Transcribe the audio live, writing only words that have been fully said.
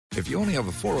If you only have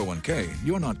a 401k,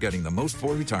 you're not getting the most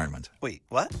for retirement. Wait,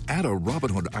 what? Add a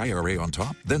Robinhood IRA on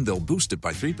top, then they'll boost it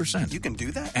by 3%. You can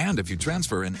do that? And if you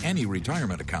transfer in any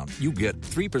retirement account, you get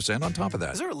 3% on top of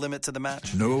that. Is there a limit to the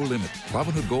match? No limit.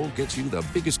 Robinhood Gold gets you the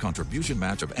biggest contribution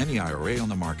match of any IRA on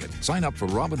the market. Sign up for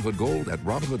Robinhood Gold at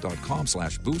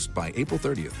Robinhood.com/boost by April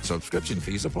 30th. Subscription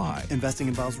fees apply. Investing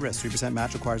involves risk. 3%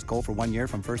 match requires gold for 1 year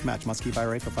from first match. Must keep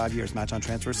IRA for 5 years. Match on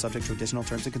transfers subject to additional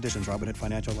terms and conditions. Robinhood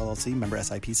Financial LLC, member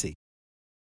SIPC.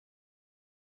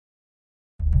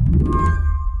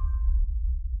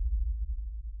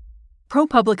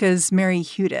 ProPublica's Mary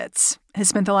Huditz has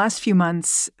spent the last few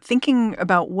months thinking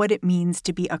about what it means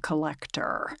to be a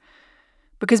collector.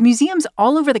 Because museums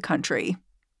all over the country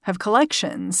have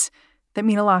collections that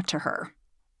mean a lot to her.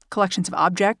 Collections of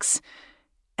objects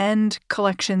and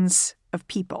collections of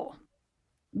people.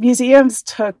 Museums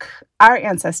took our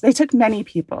ancestors, they took many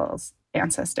people's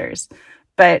ancestors,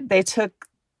 but they took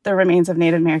the remains of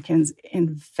Native Americans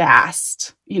in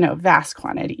vast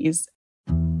quantities.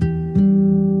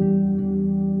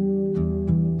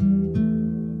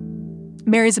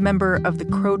 Mary's a member of the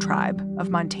Crow tribe of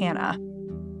Montana.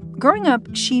 Growing up,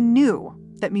 she knew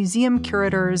that museum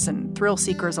curators and thrill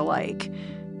seekers alike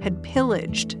had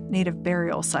pillaged Native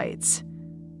burial sites.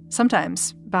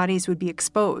 Sometimes bodies would be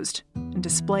exposed and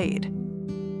displayed.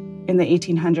 In the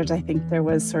 1800s, I think there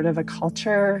was sort of a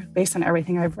culture, based on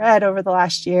everything I've read over the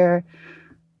last year,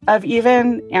 of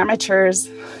even amateurs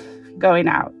going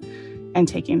out and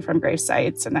taking from grave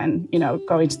sites and then,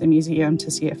 going to the museum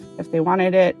to see if they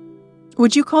wanted it.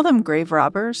 Would you call them grave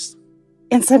robbers?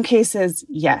 In some cases,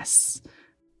 yes.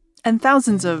 And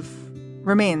thousands of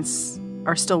remains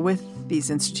are still with these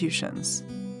institutions.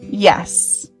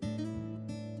 Yes.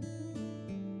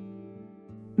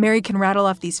 Mary can rattle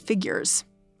off these figures.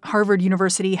 Harvard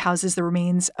University houses the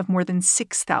remains of more than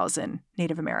 6,000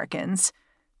 Native Americans.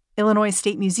 Illinois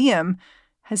State Museum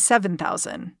has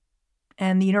 7,000.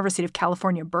 And the University of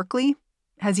California, Berkeley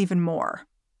has even more,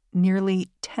 nearly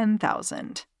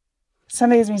 10,000.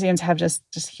 Some of these museums have just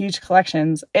huge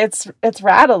collections. It's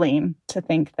rattling to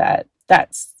think that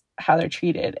that's how they're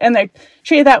treated. And they're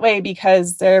treated that way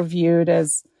because they're viewed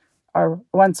as, or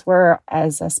once were,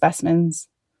 as specimens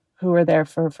who were there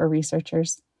for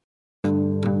researchers.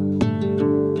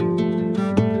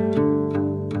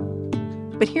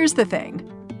 But here's the thing.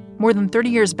 More than 30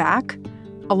 years back,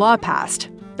 a law passed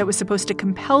that was supposed to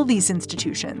compel these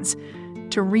institutions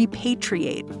to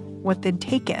repatriate what they'd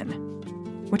taken,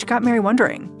 which got Mary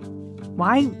wondering,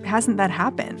 why hasn't that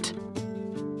happened?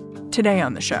 Today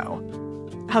on the show,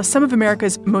 how some of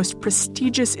America's most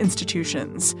prestigious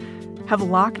institutions have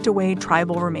locked away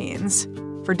tribal remains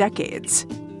for decades,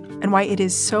 and why it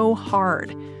is so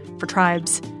hard for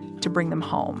tribes to bring them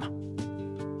home.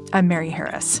 I'm Mary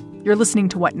Harris. You're listening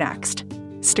to What Next?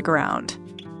 Stick around.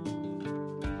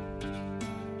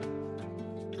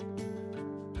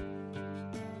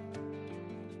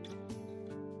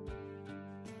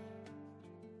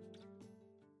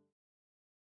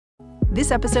 This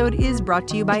episode is brought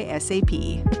to you by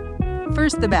SAP.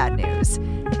 First, the bad news.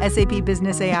 SAP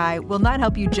Business AI will not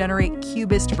help you generate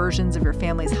cubist versions of your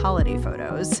family's holiday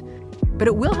photos, but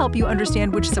it will help you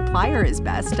understand which supplier is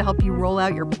best to help you roll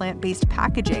out your plant-based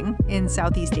packaging in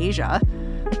Southeast Asia,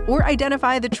 or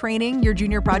identify the training your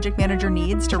junior project manager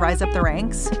needs to rise up the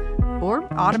ranks, or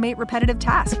automate repetitive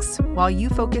tasks while you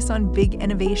focus on big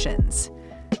innovations.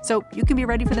 So you can be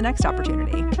ready for the next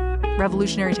opportunity.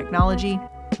 Revolutionary technology,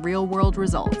 real-world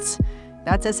results.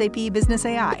 That's SAP Business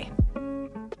AI.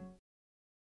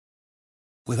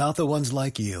 Without the ones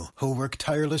like you, who work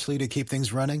tirelessly to keep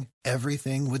things running,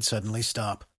 everything would suddenly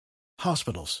stop.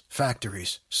 Hospitals,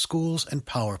 factories, schools, and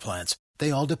power plants, they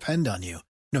all depend on you.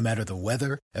 No matter the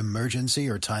weather, emergency,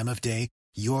 or time of day,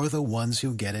 you're the ones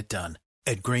who get it done.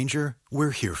 At Grainger,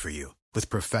 we're here for you with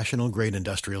professional-grade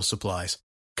industrial supplies.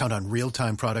 Count on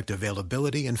real-time product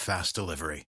availability and fast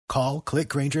delivery. Call,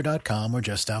 clickgrainger.com, or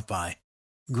just stop by.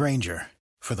 Grainger,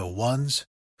 for the ones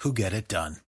who get it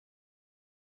done.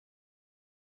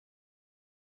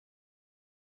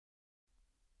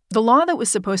 The law that was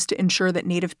supposed to ensure that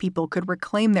Native people could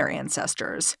reclaim their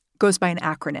ancestors goes by an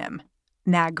acronym,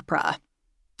 NAGPRA.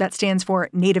 That stands for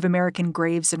Native American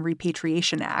Graves and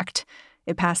Repatriation Act.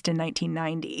 It passed in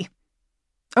 1990.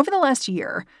 Over the last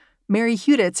year, Mary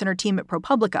Huditz and her team at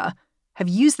ProPublica have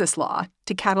used this law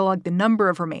to catalog the number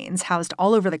of remains housed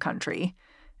all over the country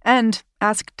and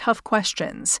ask tough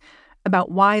questions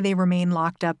about why they remain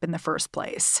locked up in the first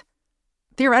place.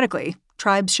 Theoretically,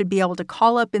 tribes should be able to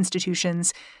call up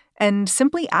institutions and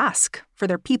simply ask for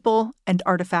their people and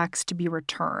artifacts to be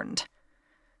returned.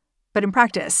 But in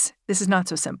practice, this is not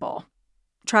so simple.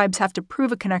 tribes have to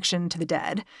prove a connection to the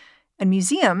dead, and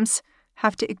museums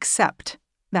have to accept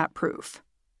that proof.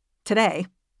 Today,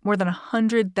 more than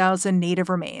 100,000 Native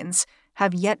remains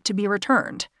have yet to be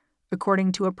returned,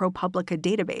 according to a ProPublica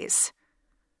database.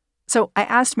 So I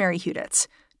asked Mary Huditz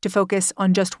to focus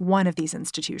on just one of these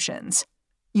institutions,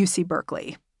 UC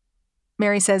Berkeley.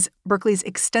 Mary says Berkeley's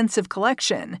extensive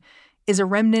collection is a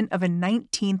remnant of a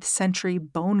 19th century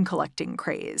bone collecting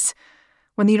craze,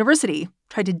 when the university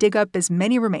tried to dig up as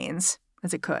many remains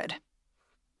as it could.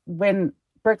 When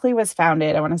Berkeley was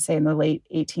founded, I want to say in the late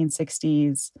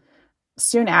 1860s,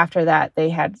 soon after that, they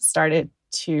had started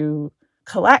to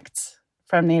collect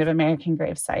from Native American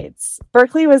grave sites.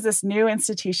 Berkeley was this new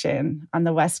institution on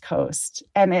the West Coast,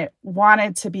 and it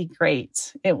wanted to be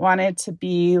great. It wanted to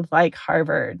be like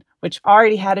Harvard, which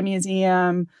already had a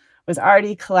museum, was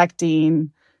already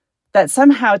collecting, that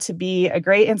somehow to be a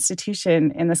great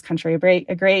institution in this country,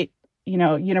 a great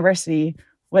university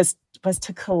was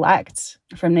to collect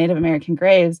from Native American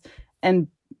graves and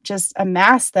just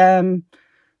amass them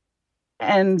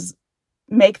and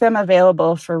make them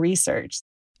available for research.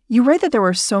 You write that there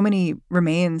were so many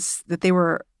remains that they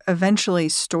were eventually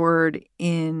stored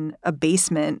in a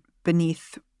basement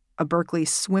beneath a Berkeley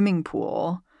swimming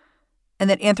pool, and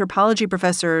that anthropology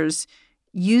professors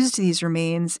used these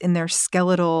remains in their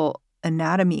skeletal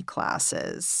anatomy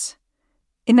classes.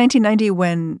 In 1990,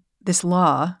 when this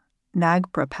law,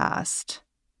 NAGPRA, passed,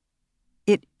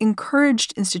 it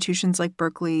encouraged institutions like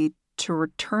Berkeley to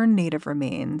return Native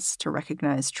remains to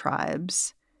recognized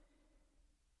tribes.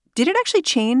 Did it actually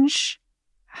change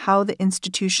how the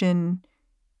institution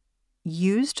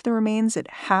used the remains it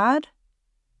had?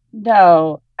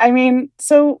 No. I mean,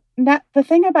 so the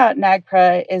thing about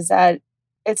NAGPRA is that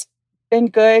it's been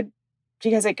good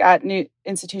because it got new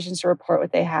institutions to report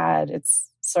what they had. It's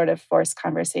sort of forced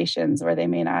conversations where they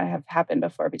may not have happened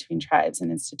before between tribes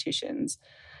and institutions.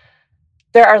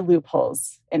 There are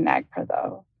loopholes in NAGPRA,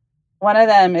 though. One of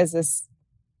them is this,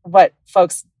 what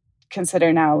folks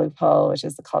consider now a loophole, which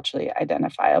is the culturally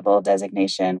identifiable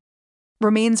designation.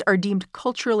 Remains are deemed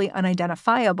culturally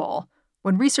unidentifiable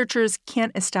when researchers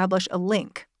can't establish a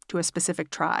link to a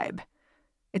specific tribe.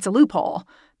 It's a loophole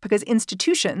because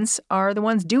institutions are the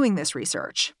ones doing this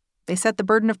research. They set the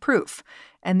burden of proof,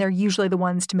 and they're usually the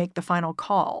ones to make the final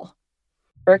call.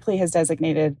 Berkeley has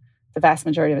designated the vast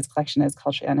majority of its collection as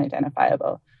culturally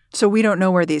unidentifiable. So we don't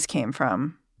know where these came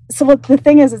from. So what the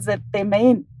thing is that they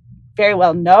may very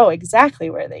well know exactly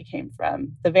where they came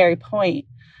from, the very point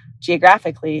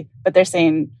geographically, but they're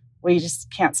saying, we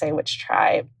just can't say which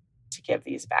tribe to give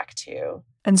these back to.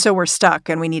 And so we're stuck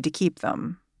and we need to keep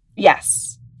them.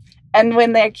 Yes. And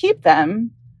when they keep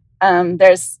them,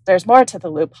 there's more to the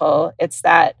loophole. It's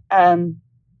that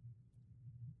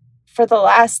for the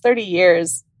last 30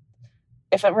 years,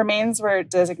 if remains were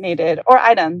designated or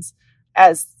items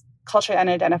as culturally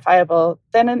unidentifiable,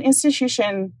 then an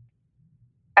institution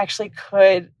actually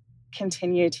could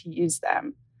continue to use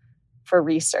them for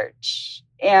research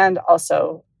and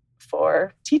also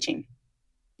for teaching.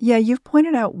 Yeah, you've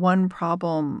pointed out one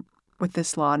problem with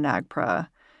this law, NAGPRA,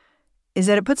 is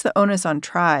that it puts the onus on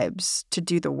tribes to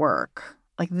do the work.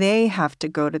 Like, they have to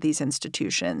go to these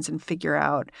institutions and figure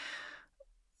out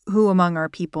who among our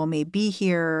people may be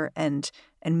here and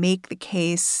make the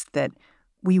case that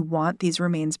we want these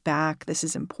remains back. This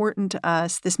is important to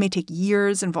us. This may take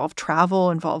years, involve travel,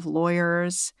 involve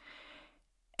lawyers.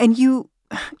 And you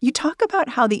talk about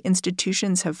how the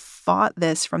institutions have fought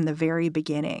this from the very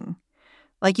beginning.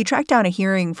 Like, you track down a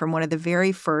hearing from one of the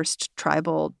very first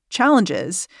tribal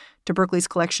challenges to Berkeley's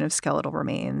collection of skeletal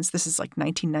remains. This is like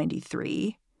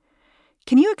 1993.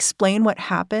 Can you explain what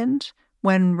happened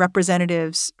when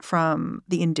representatives from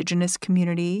the indigenous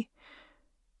community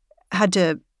had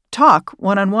to talk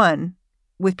one-on-one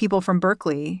with people from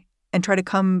Berkeley and try to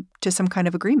come to some kind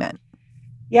of agreement?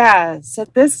 Yeah, so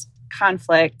this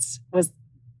conflict was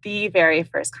the very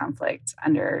first conflict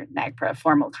under NAGPRA,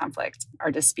 formal conflict or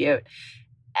dispute.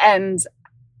 And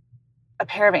a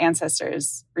pair of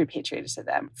ancestors repatriated to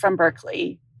them from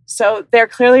Berkeley. So they're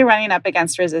clearly running up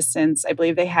against resistance. I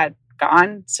believe they had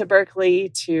gone to Berkeley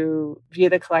to view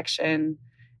the collection,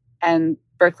 and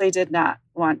Berkeley did not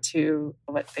want to,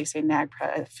 what they say,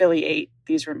 NAGPRA, affiliate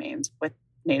these remains with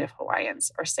Native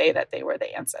Hawaiians or say that they were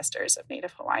the ancestors of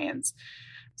Native Hawaiians.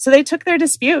 So they took their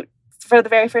dispute for the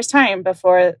very first time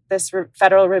before this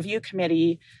federal review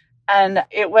committee, and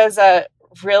it was a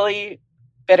really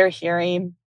bitter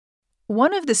hearing.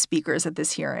 One of the speakers at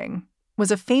this hearing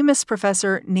was a famous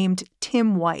professor named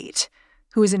Tim White,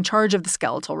 who was in charge of the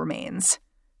skeletal remains.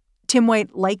 Tim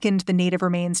White likened the Native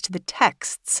remains to the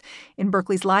texts in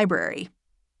Berkeley's library,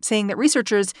 saying that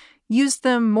researchers used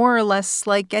them more or less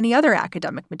like any other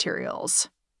academic materials.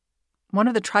 One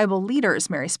of the tribal leaders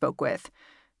Mary spoke with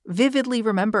vividly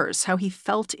remembers how he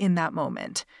felt in that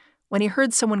moment when he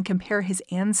heard someone compare his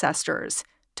ancestors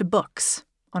to books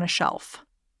on a shelf.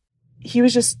 He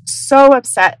was just so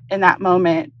upset in that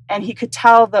moment, and he could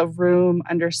tell the room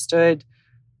understood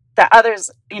that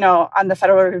others, on the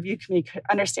Federal Review Committee could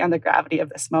understand the gravity of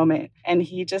this moment. And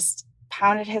he just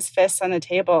pounded his fists on the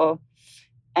table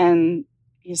and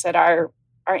he said, our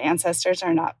ancestors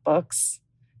are not books.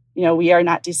 We are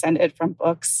not descended from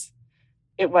books.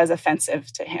 It was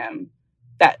offensive to him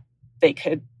that they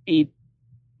could be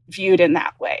viewed in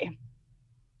that way.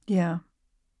 Yeah.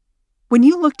 When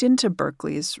you looked into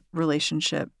Berkeley's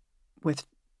relationship with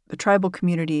the tribal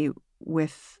community,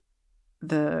 with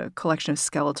the collection of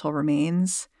skeletal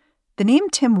remains, the name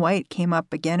Tim White came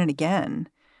up again and again.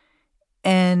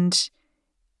 And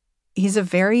he's a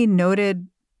very noted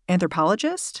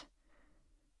anthropologist,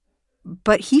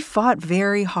 but he fought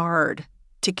very hard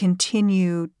to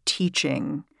continue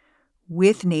teaching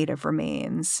with Native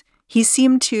remains. He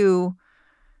seemed to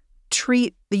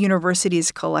treat the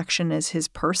university's collection as his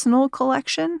personal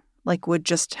collection, like would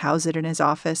just house it in his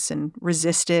office, and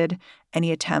resisted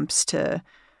any attempts to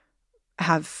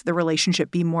have the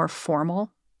relationship be more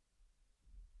formal.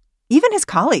 Even his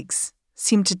colleagues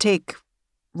seemed to take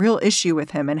real issue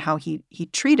with him and how he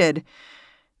treated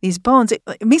these bones.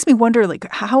 It makes me wonder,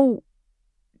 how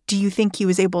do you think he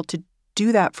was able to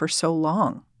do that for so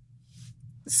long?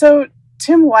 So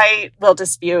Tim White will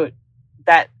dispute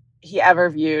that he ever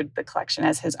viewed the collection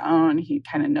as his own. He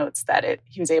kind of notes that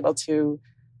he was able to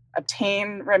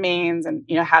obtain remains and,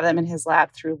 have them in his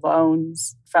lab through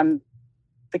loans from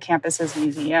the campus's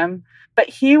museum. But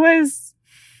he was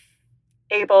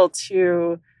able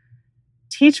to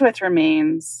teach with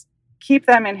remains, keep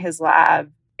them in his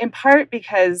lab, in part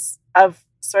because of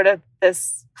sort of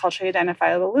this culturally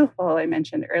identifiable loophole I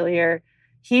mentioned earlier.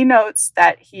 He notes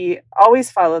that he always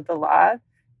followed the law.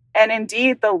 And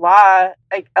indeed, the law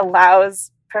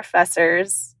allows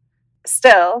professors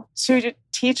still to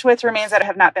teach with remains that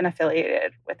have not been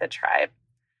affiliated with a tribe.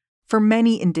 For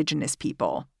many Indigenous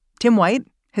people, Tim White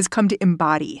has come to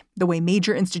embody the way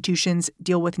major institutions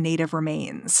deal with Native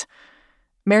remains.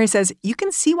 Mary says you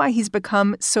can see why he's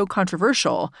become so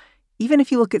controversial, even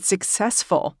if you look at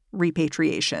successful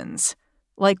repatriations,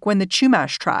 like when the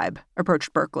Chumash tribe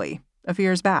approached Berkeley a few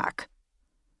years back.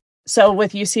 So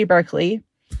with UC Berkeley,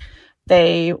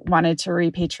 they wanted to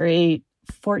repatriate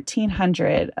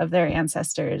 1,400 of their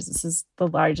ancestors. This is the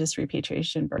largest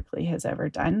repatriation Berkeley has ever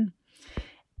done.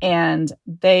 And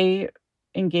they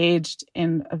engaged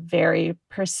in a very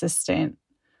persistent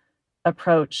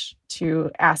approach to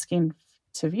asking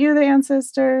to view the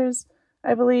ancestors,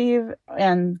 I believe,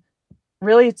 and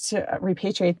really to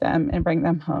repatriate them and bring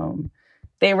them home.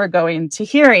 They were going to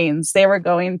hearings. They were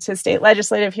going to state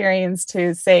legislative hearings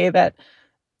to say that,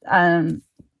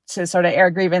 to sort of air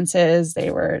grievances.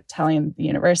 They were telling the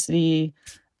university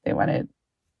they wanted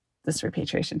this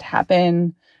repatriation to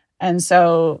happen. And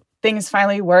so things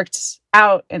finally worked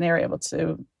out and they were able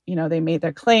to, they made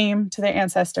their claim to their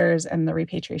ancestors and the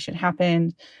repatriation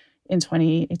happened in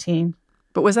 2018.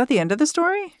 But was that the end of the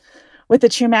story? With the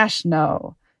Chumash,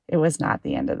 no, it was not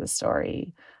the end of the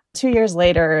story. 2 years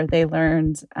later, they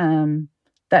learned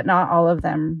that not all of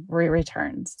them were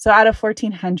returned. So out of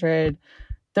 1,400,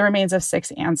 the remains of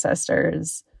 6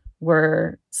 ancestors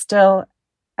were still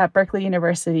at Berkeley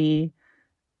University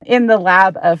in the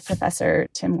lab of Professor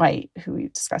Tim White, who we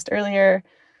discussed earlier.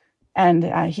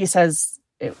 And he says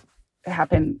it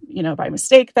happened, by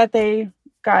mistake that they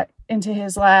got into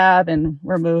his lab and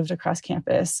were moved across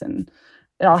campus, and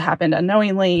it all happened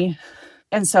unknowingly.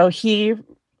 And so he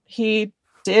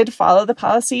did follow the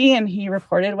policy and he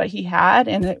reported what he had,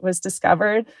 and it was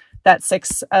discovered that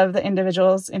 6 of the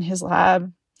individuals in his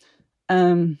lab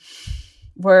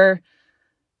were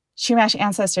Chumash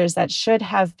ancestors that should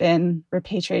have been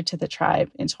repatriated to the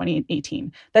tribe in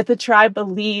 2018, that the tribe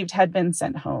believed had been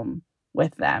sent home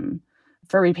with them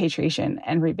for repatriation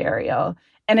and reburial.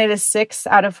 And it is 6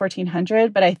 out of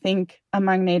 1,400. But I think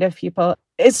among Native people,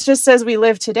 it's just as we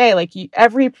live today,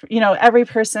 every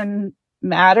person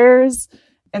matters.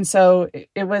 And so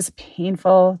it was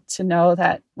painful to know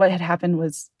that what had happened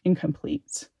was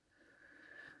incomplete.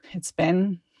 It's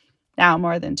been now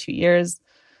more than 2 years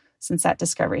since that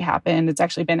discovery happened. It's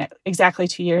actually been exactly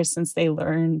 2 years since they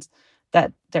learned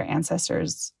that their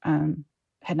ancestors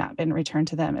had not been returned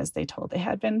to them as they told they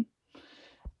had been.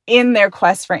 In their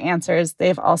quest for answers,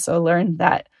 they've also learned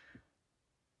that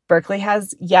Berkeley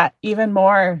has yet even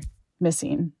more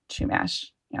missing Chumash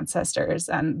ancestors.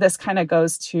 And this kind of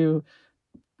goes to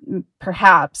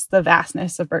perhaps the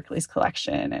vastness of Berkeley's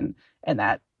collection and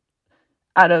that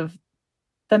out of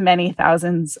the many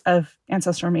thousands of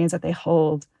ancestral remains that they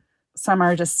hold, some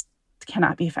are just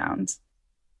cannot be found.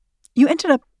 You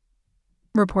ended up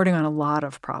reporting on a lot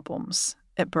of problems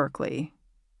at Berkeley.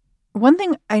 One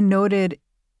thing I noted,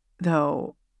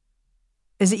 though,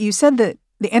 is that you said that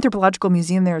the anthropological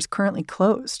museum there is currently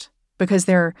closed because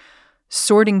they're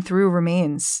sorting through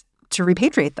remains to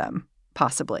repatriate them,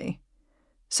 possibly.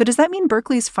 So does that mean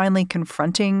Berkeley's finally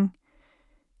confronting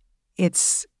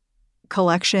its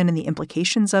collection and the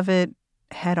implications of it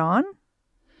head on?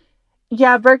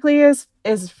 Yeah, Berkeley is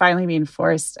finally being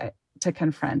forced to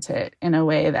confront it in a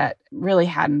way that really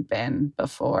hadn't been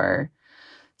before.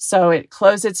 So it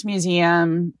closed its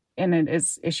museum and it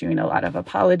is issuing a lot of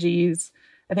apologies.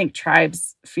 I think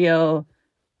tribes feel,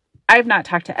 I've not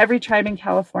talked to every tribe in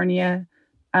California.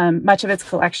 Much of its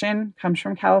collection comes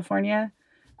from California.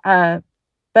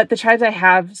 But the tribes I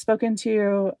have spoken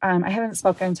to, I haven't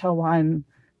spoken to one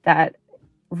that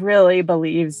really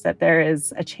believes that there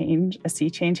is a sea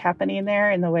change happening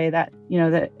there in the way that,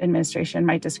 the administration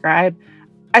might describe.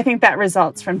 I think that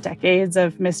results from decades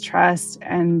of mistrust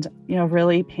and,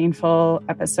 really painful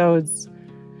episodes.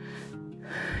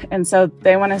 And so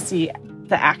they want to see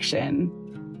the action.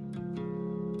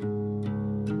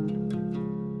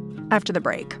 After the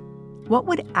break, what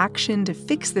would action to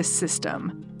fix this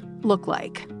system look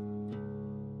like?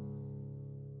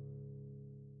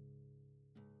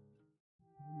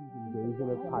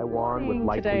 Taiwan would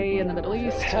likely today in the Middle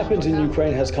East. What happens in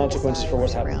Ukraine has consequences for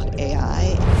what's happening around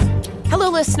AI. Hello,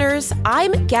 listeners.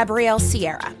 I'm Gabrielle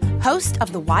Sierra, host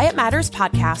of the Why It Matters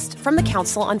podcast from the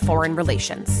Council on Foreign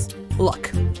Relations.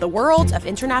 Look, the world of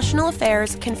international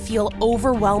affairs can feel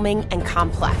overwhelming and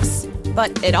complex,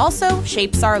 but it also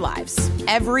shapes our lives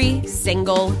every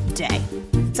single day.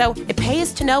 So it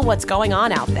pays to know what's going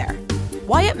on out there.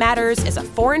 Why It Matters is a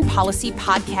foreign policy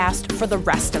podcast for the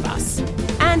rest of us.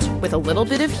 And with a little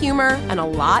bit of humor and a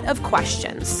lot of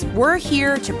questions, we're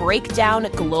here to break down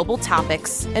global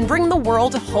topics and bring the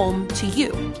world home to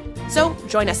you. So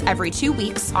join us every 2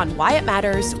 weeks on Why It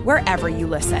Matters, wherever you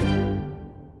listen.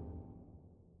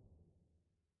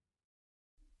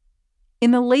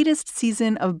 In the latest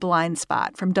season of Blind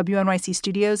Spot from WNYC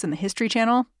Studios and the History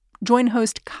Channel, join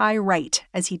host Kai Wright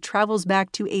as he travels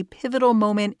back to a pivotal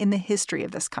moment in the history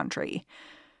of this country.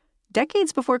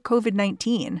 Decades before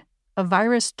COVID-19, a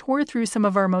virus tore through some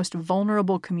of our most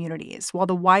vulnerable communities while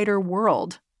the wider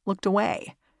world looked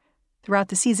away. Throughout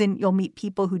the season, you'll meet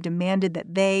people who demanded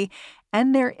that they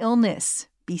and their illness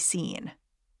be seen.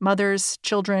 Mothers,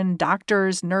 children,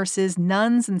 doctors, nurses,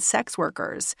 nuns, and sex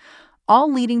workers,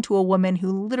 all leading to a woman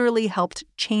who literally helped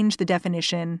change the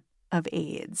definition of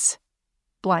AIDS.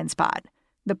 Blind Spot,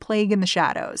 The Plague in the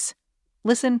Shadows.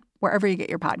 Listen wherever you get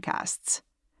your podcasts.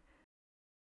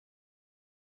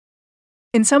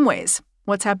 In some ways,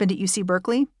 what's happened at UC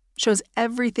Berkeley shows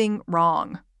everything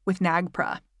wrong with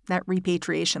NAGPRA, that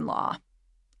repatriation law.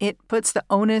 It puts the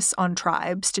onus on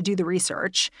tribes to do the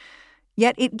research,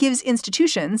 yet it gives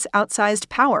institutions outsized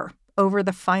power over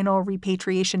the final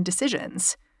repatriation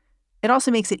decisions. It also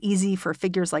makes it easy for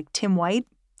figures like Tim White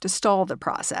to stall the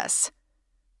process.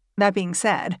 That being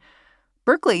said,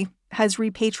 Berkeley has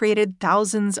repatriated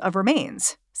thousands of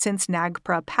remains since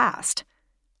NAGPRA passed.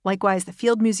 Likewise, the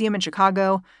Field Museum in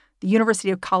Chicago, the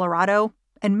University of Colorado,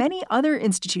 and many other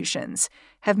institutions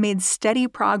have made steady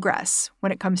progress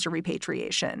when it comes to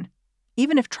repatriation,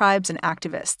 even if tribes and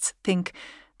activists think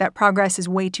that progress is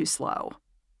way too slow.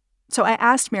 So I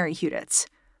asked Mary Huditz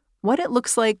what it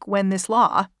looks like when this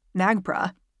law,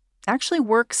 NAGPRA, actually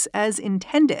works as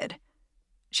intended.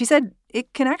 She said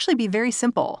it can actually be very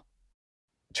simple.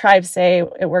 Tribes say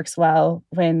it works well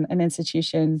when an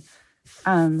institution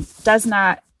does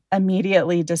not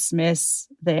immediately dismiss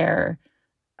their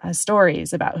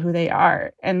stories about who they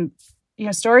are. And,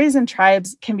 stories in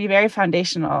tribes can be very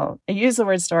foundational. I use the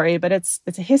word story, but it's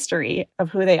a history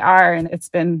of who they are, and it's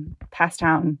been passed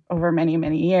down over many,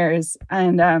 many years.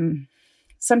 And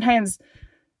sometimes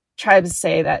tribes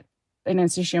say that an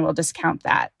institution will discount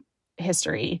that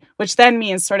history, which then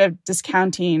means sort of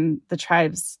discounting the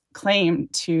tribe's claim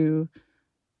to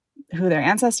who their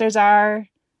ancestors are.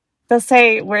 They'll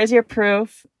say, where's your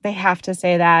proof? They have to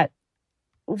say that.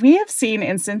 We have seen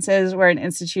instances where an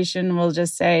institution will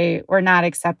just say, we're not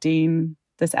accepting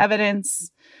this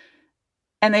evidence.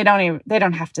 And they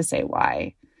don't have to say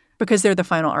why. Because they're the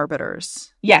final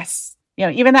arbiters. Yes.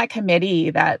 Even that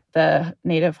committee that the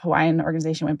Native Hawaiian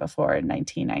organization went before in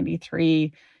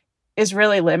 1993 is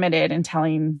really limited in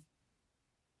telling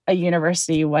a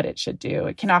university what it should do.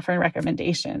 It can offer a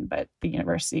recommendation, but the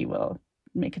university will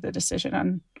make the decision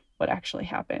on what actually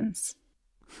happens.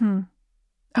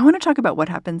 I want to talk about what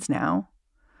happens now,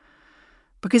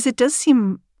 because it does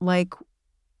seem like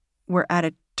we're at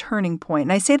a turning point.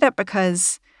 And I say that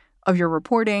because of your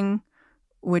reporting,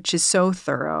 which is so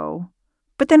thorough.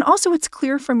 But then also it's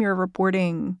clear from your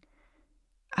reporting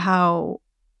how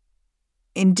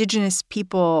Indigenous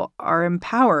people are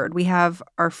empowered. We have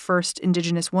our first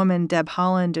Indigenous woman, Deb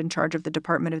Haaland, in charge of the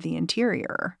Department of the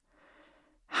Interior.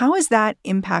 How is that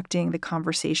impacting the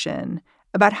conversation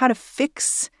about how to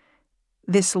fix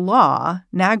this law,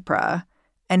 NAGPRA,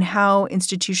 and how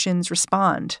institutions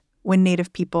respond when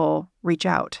Native people reach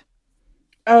out?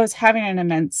 Oh, it's having an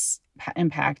immense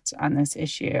impact on this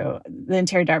issue. The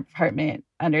Interior Department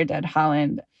under Deb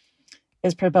Haaland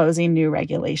is proposing new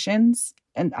regulations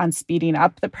and on speeding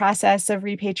up the process of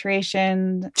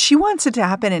repatriation. She wants it to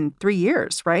happen in 3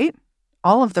 years, right?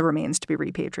 All of the remains to be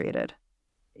repatriated.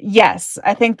 Yes,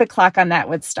 I think the clock on that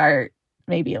would start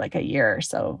maybe like a year or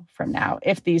so from now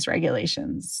if these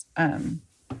regulations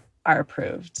are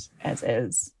approved as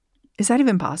is. Is that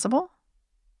even possible?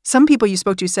 Some people you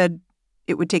spoke to said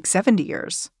it would take 70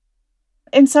 years.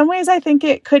 In some ways, I think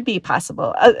it could be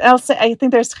possible. I'll say I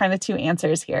think there's kind of two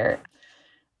answers here.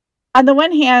 On the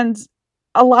one hand,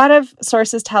 a lot of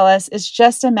sources tell us it's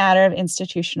just a matter of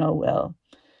institutional will.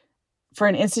 For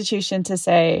an institution to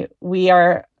say, we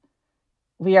are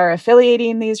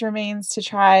affiliating these remains to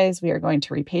tribes, we are going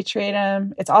to repatriate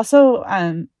them. It's also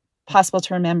possible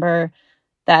to remember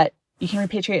that you can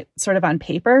repatriate sort of on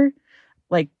paper.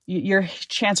 Like you're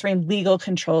transferring legal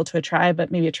control to a tribe,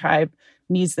 but maybe a tribe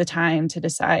needs the time to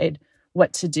decide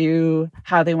what to do,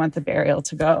 how they want the burial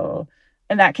to go.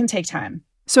 And that can take time.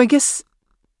 So I guess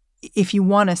if you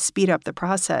want to speed up the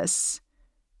process,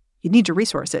 you need to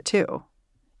resource it too.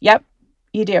 Yep,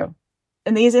 you do.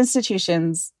 And these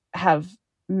institutions have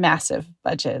massive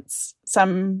budgets,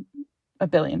 some $1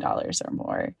 billion or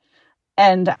more.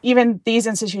 And even these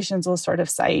institutions will sort of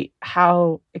cite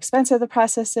how expensive the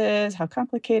process is, how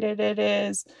complicated it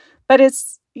is. But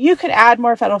you could add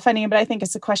more federal funding, but I think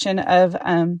it's a question of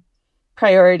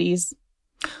priorities.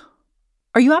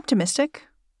 Are you optimistic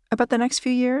about the next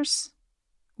few years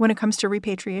when it comes to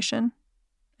repatriation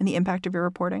and the impact of your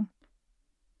reporting?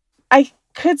 I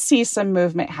could see some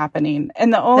movement happening.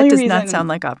 And the only reason... That does not sound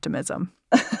like optimism.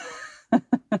 Well,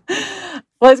 I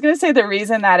was going to say the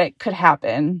reason that it could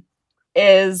happen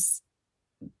is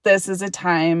this is a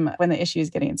time when the issue is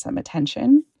getting some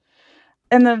attention.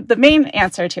 And the main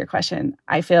answer to your question,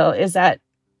 I feel, is that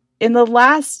in the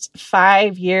last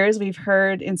 5 years, we've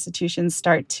heard institutions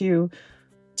start to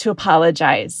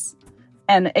apologize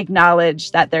and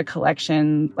acknowledge that their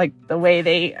collection, like the way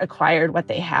they acquired what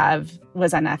they have,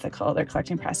 was unethical. Their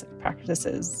collecting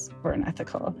practices were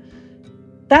unethical.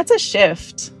 That's a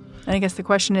shift. And I guess the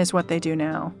question is what they do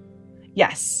now.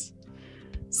 Yes.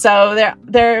 So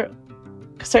there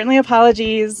certainly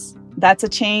apologies. That's a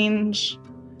change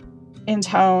in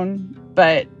tone.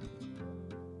 But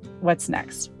what's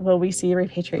next? Will we see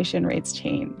repatriation rates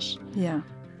change? Yeah.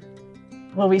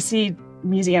 Will we see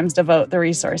museums devote the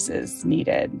resources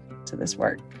needed to this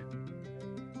work?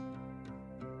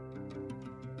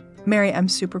 Mary, I'm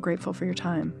super grateful for your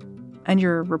time and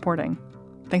your reporting.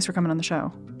 Thanks for coming on the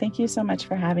show. Thank you so much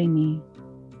for having me.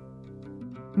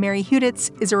 Mary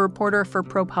Huditz is a reporter for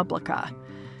ProPublica.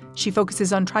 She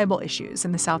focuses on tribal issues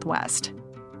in the Southwest.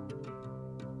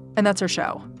 And that's our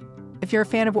show. If you're a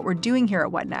fan of what we're doing here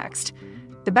at What Next,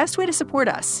 the best way to support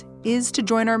us is to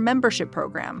join our membership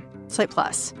program, Slate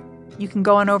Plus. You can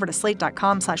go on over to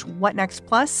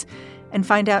slate.com/whatnextplus and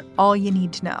find out all you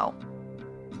need to know.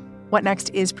 What Next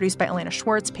is produced by Elena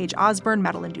Schwartz, Paige Osborne,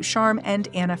 Madeline Ducharme, and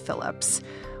Anna Phillips.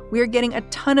 We are getting a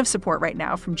ton of support right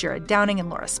now from Jared Downing and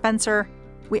Laura Spencer.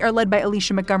 We are led by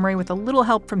Alicia Montgomery with a little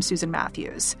help from Susan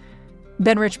Matthews.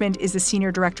 Ben Richmond is the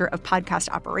Senior Director of Podcast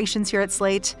Operations here at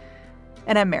Slate.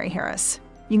 And I'm Mary Harris.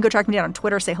 You can go track me down on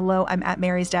Twitter, say hello. I'm at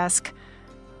Mary's Desk.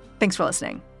 Thanks for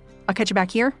listening. I'll catch you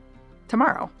back here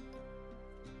tomorrow.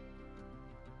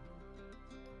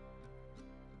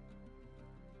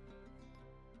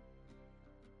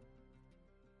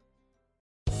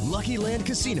 Lucky Land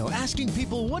Casino, asking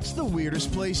people, what's the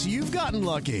weirdest place you've gotten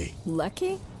lucky?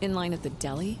 Lucky? In line at the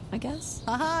deli, I guess?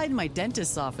 Aha, in my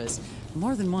dentist's office.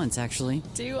 More than once, actually.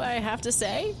 Do I have to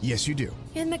say? Yes, you do.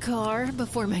 In the car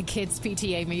before my kids'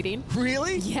 PTA meeting.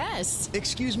 Really? Yes.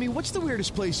 Excuse me, what's the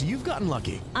weirdest place you've gotten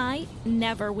lucky? I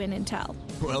never win and tell.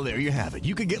 Well, there you have it.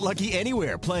 You can get lucky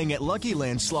anywhere, playing at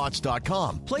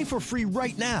LuckyLandSlots.com. Play for free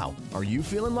right now. Are you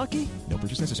feeling lucky? No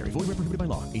purchase necessary. Void where prohibited by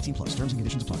law. 18+. Terms and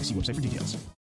conditions apply. See website for details.